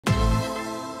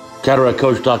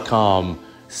CataractCoach.com.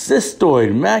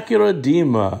 Cystoid macular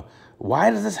edema. Why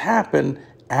does this happen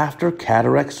after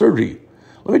cataract surgery?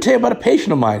 Let me tell you about a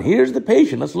patient of mine. Here's the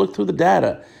patient. Let's look through the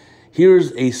data.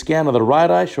 Here's a scan of the right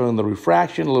eye showing the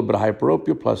refraction, a little bit of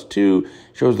hyperopia, +2.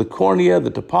 Shows the cornea, the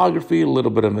topography, a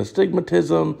little bit of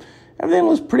astigmatism. Everything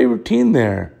looks pretty routine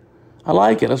there. I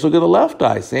like it. Let's look at the left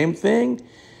eye. Same thing.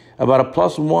 About a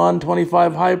 +1,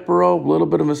 25 hyperop, a little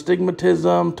bit of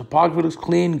astigmatism. Topography looks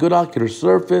clean, good ocular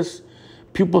surface.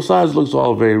 Pupil size looks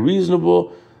all very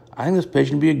reasonable. I think this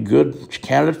patient would be a good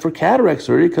candidate for cataract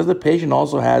surgery because the patient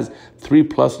also has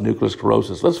 3+ nuclear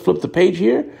sclerosis. Let's flip the page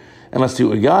here and let's see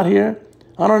what we got here.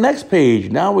 On our next page,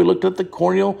 now we looked at the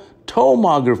corneal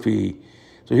tomography.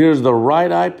 So here's the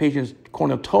right eye patient's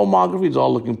corneal tomography. It's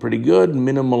all looking pretty good.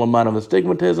 Minimal amount of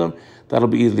astigmatism. That'll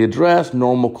be easily addressed.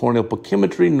 Normal corneal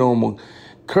pachymetry, normal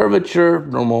curvature,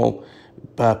 normal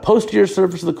posterior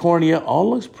surface of the cornea. All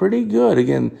looks pretty good.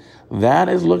 Again, that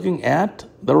is looking at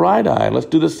the right eye. Let's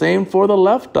do the same for the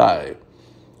left eye.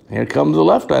 Here comes the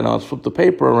left eye. Now let's flip the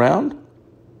paper around.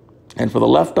 And for the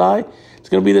left eye, it's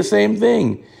going to be the same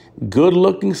thing. Good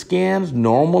looking scans,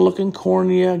 normal looking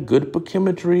cornea, good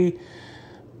pachymetry.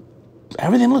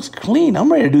 Everything looks clean. I'm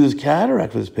ready to do this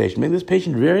cataract for this patient. Make this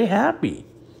patient very happy.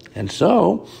 And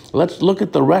so let's look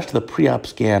at the rest of the pre-op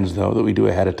scans, though, that we do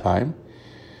ahead of time.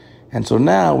 And so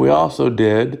now we also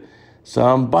did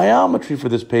some biometry for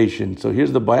this patient. So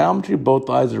here's the biometry. Both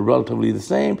eyes are relatively the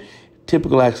same.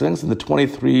 Typical axis in the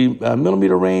 23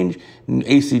 millimeter range.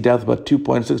 AC depth about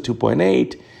 2.6,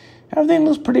 2.8. Everything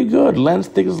looks pretty good. Lens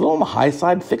thickness is a little on the high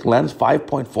side. Thick lens,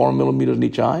 5.4 millimeters in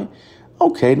each eye.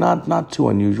 Okay, not too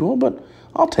unusual, but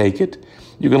I'll take it.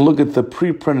 You can look at the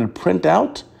pre-printed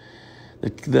printout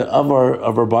of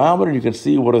our biometer. You can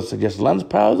see what it suggests lens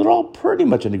powers. They're all pretty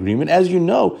much in agreement. As you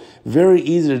know, very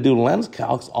easy to do lens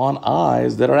calcs on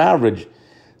eyes that are average.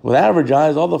 With average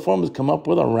eyes, all the formulas come up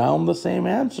with around the same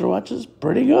answer, which is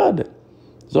pretty good.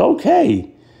 So,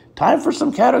 okay, time for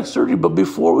some cataract surgery. But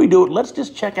before we do it, let's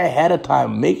just check ahead of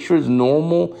time. Make sure it's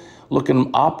normal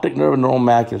looking optic nerve and normal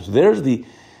macula. So there's the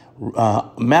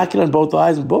macula in both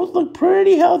eyes, and both look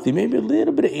pretty healthy. Maybe a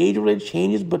little bit of age-related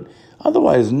changes, but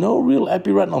otherwise no real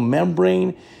epi-retinal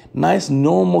membrane. Nice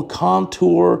normal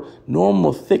contour,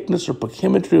 normal thickness or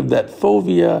pachymetry of that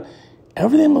fovea.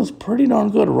 Everything looks pretty darn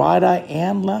good, right eye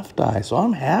and left eye. So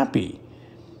I'm happy.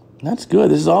 That's good.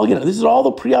 This is all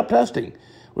the pre-op testing.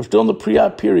 We're still in the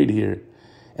pre-op period here.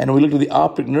 And we looked at the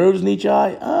optic nerves in each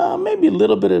eye. Maybe a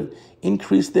little bit of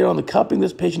increase there on the cupping.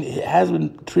 This patient has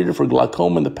been treated for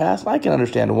glaucoma in the past. I can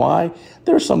understand why.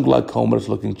 There are some glaucoma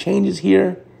looking changes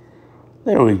here.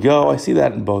 There we go. I see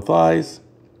that in both eyes.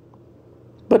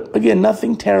 But again,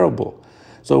 nothing terrible.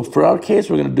 So for our case,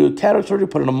 we're going to do a cataract surgery,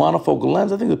 put in a monofocal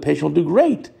lens. I think the patient will do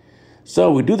great.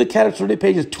 So we do the cataract surgery.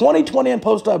 Patient is 20/20 on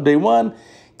post-op day 1,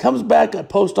 comes back at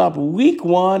post-op week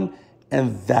 1,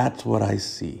 and that's what I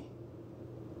see.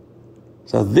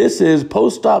 So this is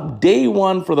post-op day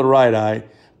 1 for the right eye,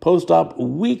 post-op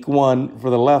week 1 for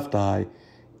the left eye,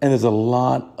 and there's a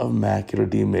lot of macular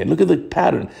edema. Look at the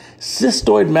pattern.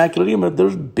 Cystoid macular edema,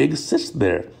 there's big cysts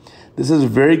there. This is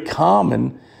very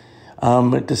common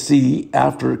to see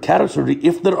after cataract surgery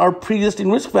if there are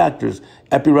pre-existing risk factors,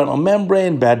 epi-retinal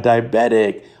membrane, bad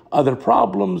diabetic, other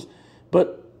problems.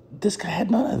 But this guy had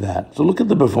none of that. So look at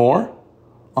the before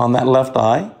on that left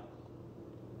eye.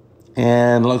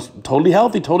 And looks totally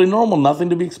healthy, totally normal, nothing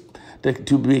to be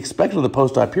expected in the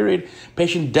post-op period.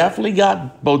 Patient definitely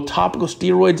got both topical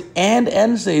steroids and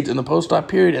NSAIDs in the post-op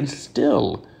period and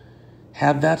still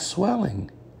had that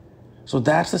swelling. So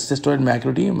that's the cystoid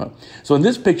macular edema. So in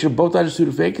this picture, both eyes are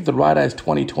pseudophakic. The right eye is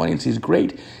 20/20 and sees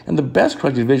great. And the best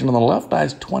corrected vision on the left eye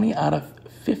is 20 out of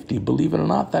 50. Believe it or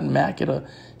not, that macula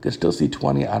can still see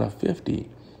 20 out of 50.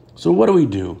 So what do we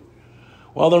do?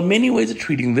 Well, there are many ways of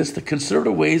treating this. The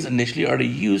conservative ways initially are to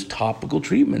use topical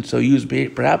treatment. So use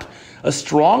perhaps a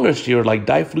stronger steroid like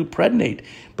difluprednate,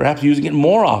 perhaps using it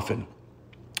more often.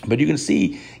 But you can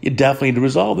see you definitely need to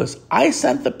resolve this. I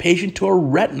sent the patient to a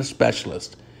retina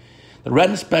specialist. The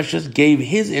retina specialist gave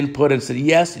his input and said,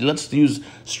 yes, let's use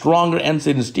stronger NSAIDs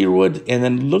and steroids. And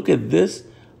then look at this.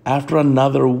 After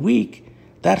another week,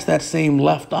 that's that same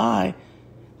left eye.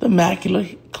 The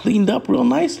macula cleaned up real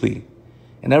nicely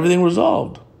and everything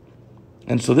resolved.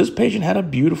 And so this patient had a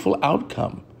beautiful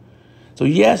outcome. So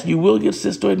yes, you will get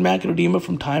cystoid macular edema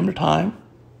from time to time.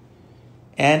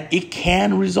 And it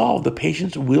can resolve. The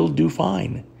patients will do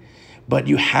fine. But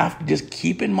you have to just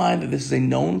keep in mind that this is a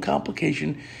known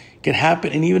complication. Can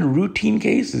happen in even routine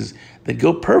cases that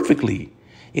go perfectly.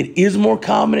 It is more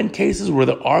common in cases where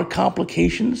there are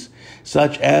complications,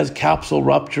 such as capsule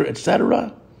rupture,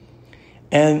 etc.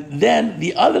 And then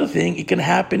the other thing, it can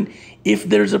happen if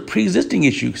there's a pre-existing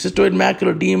issue, cystoid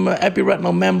macular edema,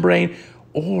 epi-retinal membrane,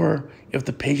 or if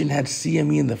the patient had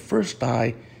CME in the first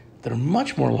eye, they're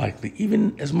much more likely,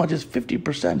 even as much as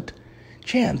 50%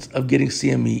 chance of getting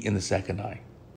CME in the second eye.